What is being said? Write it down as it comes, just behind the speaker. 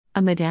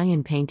A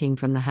medallion painting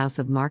from the house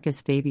of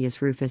Marcus Fabius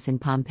Rufus in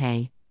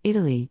Pompeii,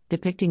 Italy,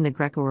 depicting the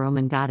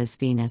Greco-Roman goddess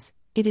Venus.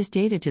 It is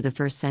dated to the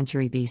 1st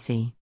century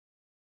BC.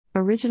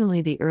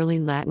 Originally the early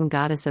Latin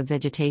goddess of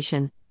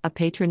vegetation, a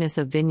patroness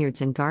of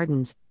vineyards and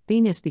gardens,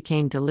 Venus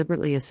became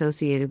deliberately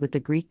associated with the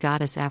Greek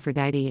goddess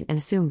Aphrodite and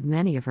assumed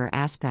many of her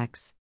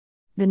aspects.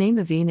 The name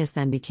of Venus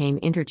then became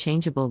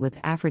interchangeable with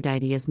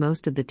Aphrodite, as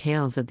most of the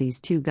tales of these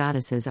two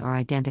goddesses are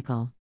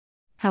identical.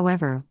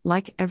 However,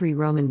 like every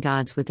Roman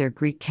gods with their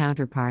Greek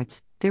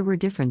counterparts, there were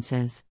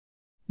differences.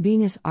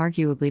 Venus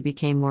arguably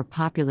became more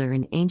popular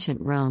in ancient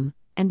Rome,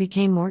 and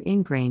became more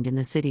ingrained in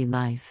the city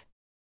life.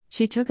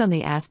 She took on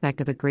the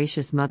aspect of a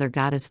gracious mother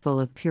goddess full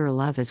of pure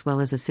love, as well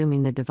as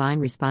assuming the divine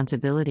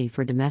responsibility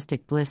for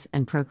domestic bliss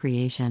and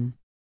procreation.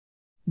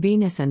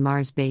 Venus and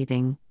Mars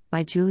Bathing,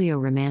 by Giulio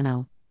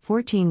Romano,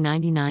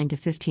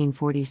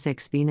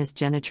 1499–1546. Venus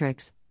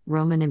Genetrix,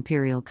 Roman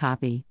imperial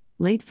copy,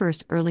 late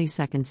 1st early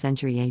 2nd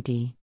century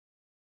AD.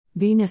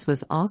 Venus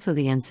was also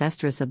the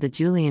ancestress of the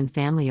Julian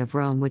family of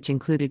Rome, which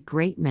included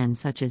great men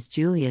such as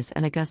Julius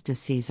and Augustus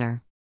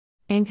Caesar.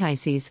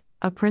 Anchises,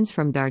 a prince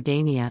from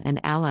Dardania and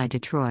ally to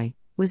Troy,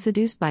 was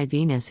seduced by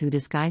Venus, who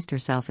disguised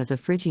herself as a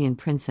Phrygian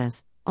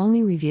princess,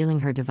 only revealing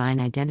her divine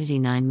identity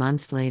 9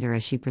 months later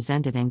as she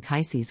presented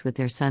Anchises with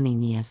their son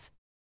Aeneas.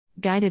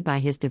 Guided by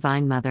his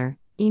divine mother,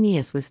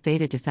 Aeneas was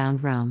fated to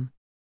found Rome.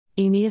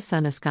 Aeneas'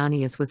 son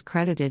Ascanius was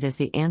credited as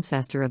the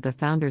ancestor of the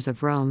founders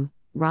of Rome,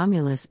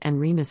 Romulus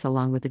and Remus,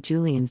 along with the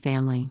Julian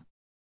family.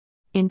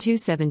 In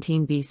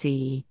 217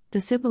 BCE,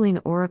 the Sibylline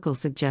oracle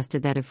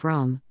suggested that if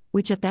Rome,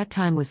 which at that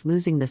time was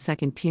losing the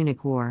Second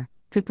Punic War,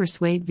 could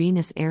persuade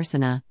Venus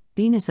Arsina,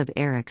 Venus of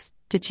Eryx,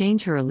 to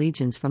change her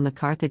allegiance from the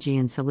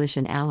Carthaginian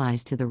Cilician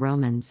allies to the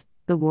Romans,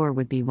 the war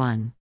would be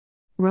won.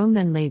 Rome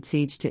then laid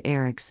siege to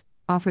Eryx,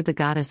 offered the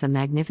goddess a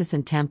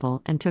magnificent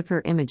temple, and took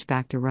her image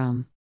back to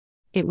Rome.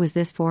 It was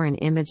this foreign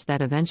image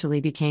that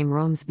eventually became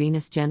Rome's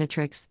Venus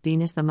Genetrix,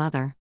 Venus the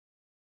Mother.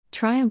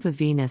 Triumph of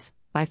Venus,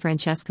 by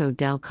Francesco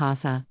del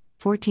Casa,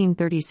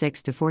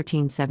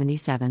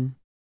 1436–1477.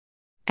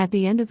 At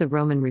the end of the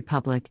Roman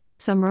Republic,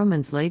 some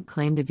Romans laid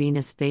claim to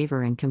Venus'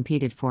 favor and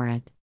competed for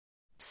it.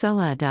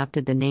 Sulla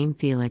adopted the name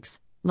Felix,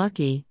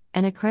 lucky,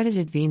 and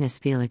accredited Venus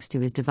Felix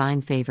to his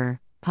divine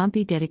favor.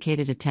 Pompey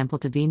dedicated a temple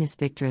to Venus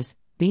Victrix,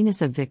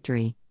 Venus of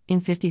Victory, in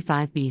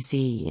 55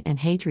 BCE, and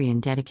Hadrian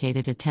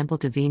dedicated a temple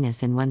to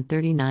Venus in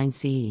 139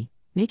 CE,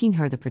 making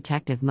her the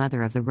protective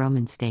mother of the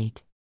Roman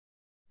state.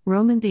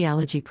 Roman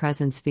theology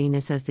presents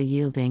Venus as the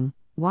yielding,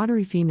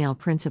 watery female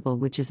principle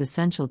which is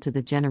essential to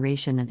the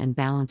generation and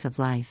balance of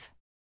life.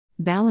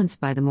 Balanced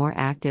by the more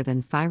active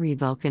and fiery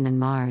Vulcan and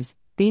Mars,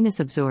 Venus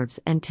absorbs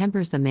and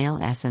tempers the male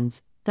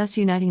essence, thus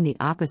uniting the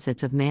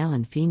opposites of male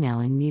and female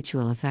in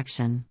mutual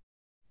affection.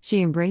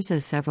 She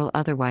embraces several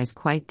otherwise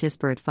quite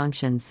disparate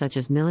functions such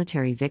as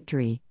military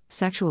victory,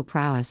 sexual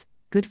prowess,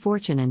 good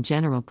fortune and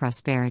general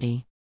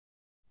prosperity.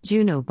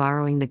 Juno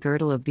borrowing the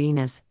girdle of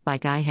Venus, by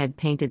Guy Head,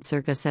 painted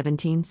circa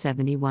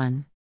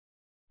 1771.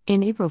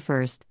 In April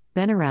 1st,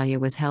 Veneralia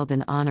was held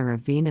in honor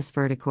of Venus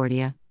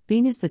Verticordia,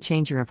 Venus the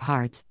changer of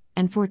hearts,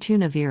 and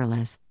Fortuna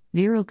Virilis,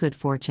 virile good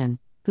fortune,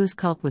 whose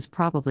cult was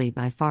probably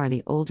by far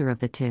the older of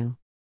the two.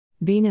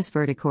 Venus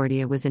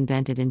Verticordia was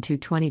invented in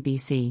 220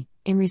 BC,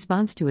 in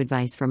response to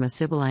advice from a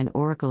Sibylline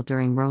oracle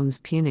during Rome's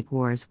Punic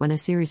Wars, when a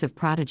series of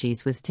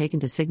prodigies was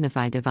taken to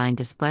signify divine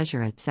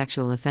displeasure at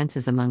sexual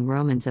offenses among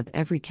Romans of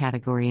every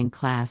category and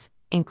class,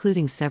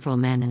 including several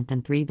men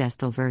and 3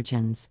 Vestal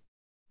virgins.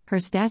 Her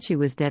statue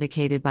was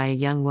dedicated by a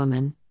young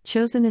woman,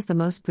 chosen as the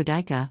most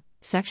pudica,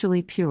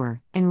 sexually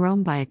pure, in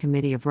Rome by a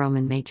committee of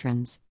Roman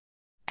matrons.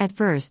 At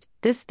first,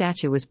 this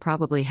statue was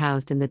probably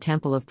housed in the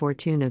temple of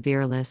Fortuna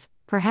Virilis,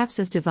 perhaps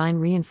as divine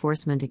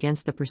reinforcement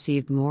against the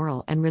perceived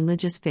moral and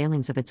religious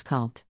failings of its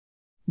cult.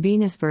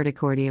 Venus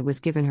Verticordia was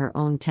given her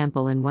own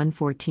temple in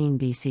 114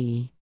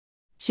 BCE.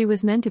 She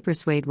was meant to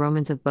persuade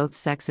Romans of both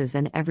sexes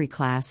and every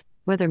class,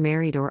 whether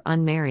married or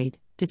unmarried,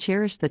 to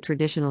cherish the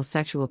traditional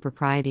sexual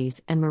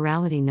proprieties and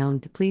morality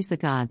known to please the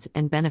gods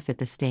and benefit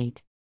the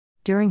state.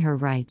 During her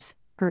rites,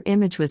 her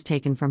image was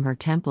taken from her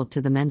temple to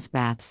the men's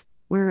baths,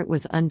 where it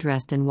was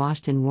undressed and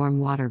washed in warm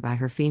water by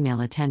her female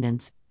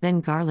attendants,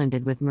 then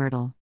garlanded with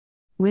myrtle.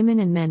 Women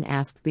and men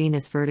asked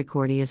Venus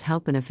Verticordia's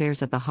help in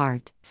affairs of the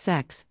heart,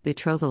 sex,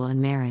 betrothal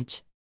and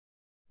marriage.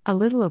 A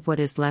little of what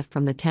is left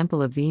from the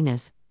Temple of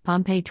Venus,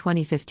 Pompeii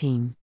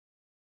 2015.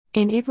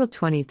 In April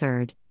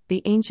 23,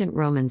 the ancient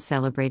Romans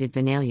celebrated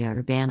Venalia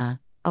Urbana,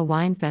 a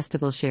wine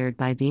festival shared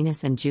by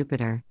Venus and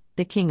Jupiter,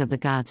 the king of the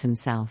gods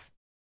himself.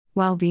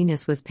 While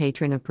Venus was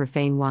patron of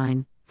profane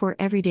wine, for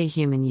everyday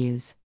human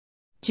use,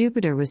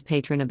 Jupiter was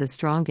patron of the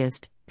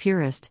strongest,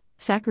 purest,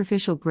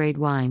 sacrificial grade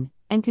wine,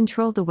 and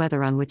controlled the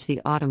weather on which the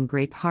autumn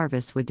grape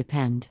harvests would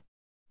depend.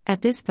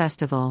 At this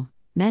festival,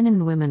 men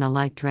and women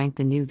alike drank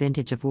the new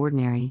vintage of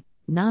ordinary,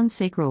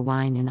 non-sacral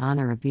wine in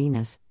honor of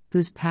Venus,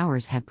 whose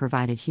powers had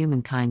provided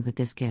humankind with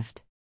this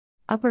gift.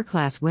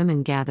 Upper-class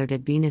women gathered at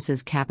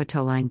Venus's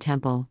Capitoline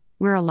temple,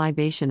 where a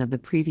libation of the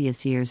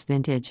previous year's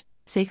vintage,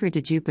 sacred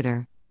to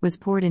Jupiter, was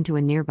poured into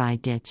a nearby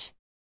ditch.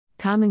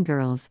 Common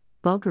girls,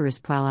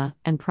 Bulgarispuella,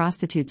 and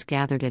prostitutes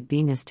gathered at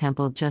Venus'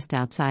 temple just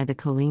outside the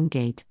Colline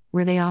Gate,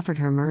 where they offered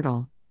her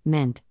myrtle,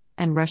 mint,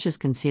 and rushes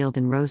concealed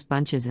in rose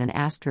bunches and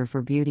asked her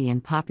for beauty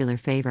and popular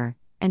favor,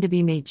 and to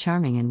be made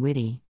charming and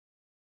witty.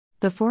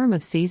 The Forum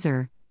of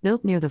Caesar,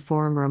 built near the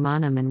Forum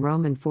Romanum in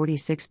Rome in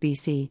 46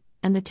 BC,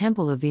 and the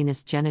Temple of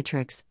Venus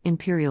Genetrix,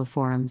 Imperial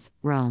Forums,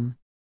 Rome.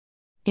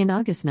 In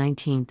August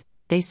 19,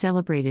 they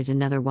celebrated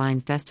another wine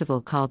festival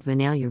called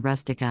Vinalia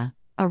Rustica,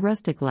 a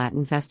rustic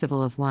Latin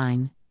festival of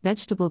wine,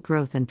 vegetable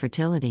growth and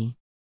fertility.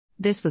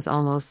 This was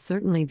almost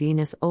certainly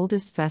Venus'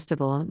 oldest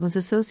festival and was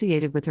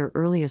associated with her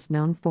earliest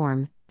known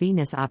form,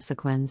 Venus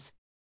obsequens.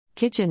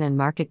 Kitchen and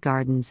market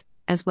gardens,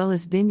 as well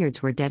as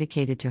vineyards, were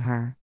dedicated to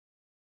her.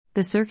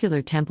 The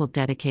circular temple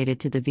dedicated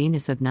to the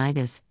Venus of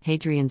Cnidus,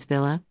 Hadrian's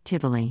Villa,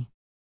 Tivoli.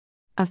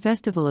 A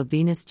festival of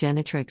Venus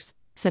Genetrix,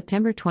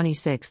 September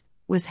 26,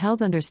 was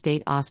held under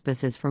state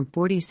auspices from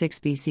 46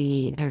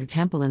 BCE at her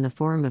temple in the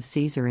Forum of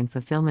Caesar in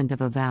fulfillment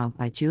of a vow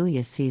by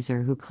Julius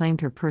Caesar, who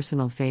claimed her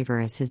personal favor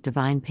as his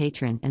divine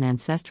patron and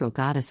ancestral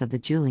goddess of the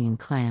Julian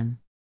clan.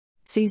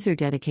 Caesar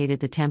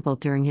dedicated the temple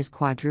during his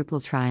quadruple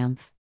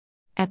triumph.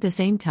 At the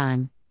same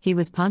time, he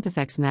was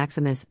Pontifex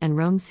Maximus and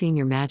Rome's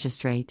senior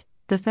magistrate.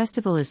 The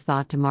festival is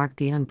thought to mark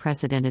the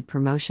unprecedented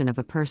promotion of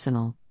a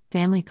personal,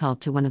 family cult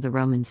to one of the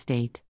Roman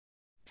state.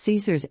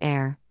 Caesar's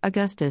heir,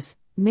 Augustus,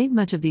 made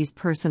much of these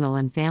personal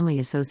and family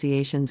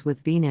associations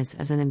with Venus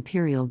as an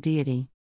imperial deity.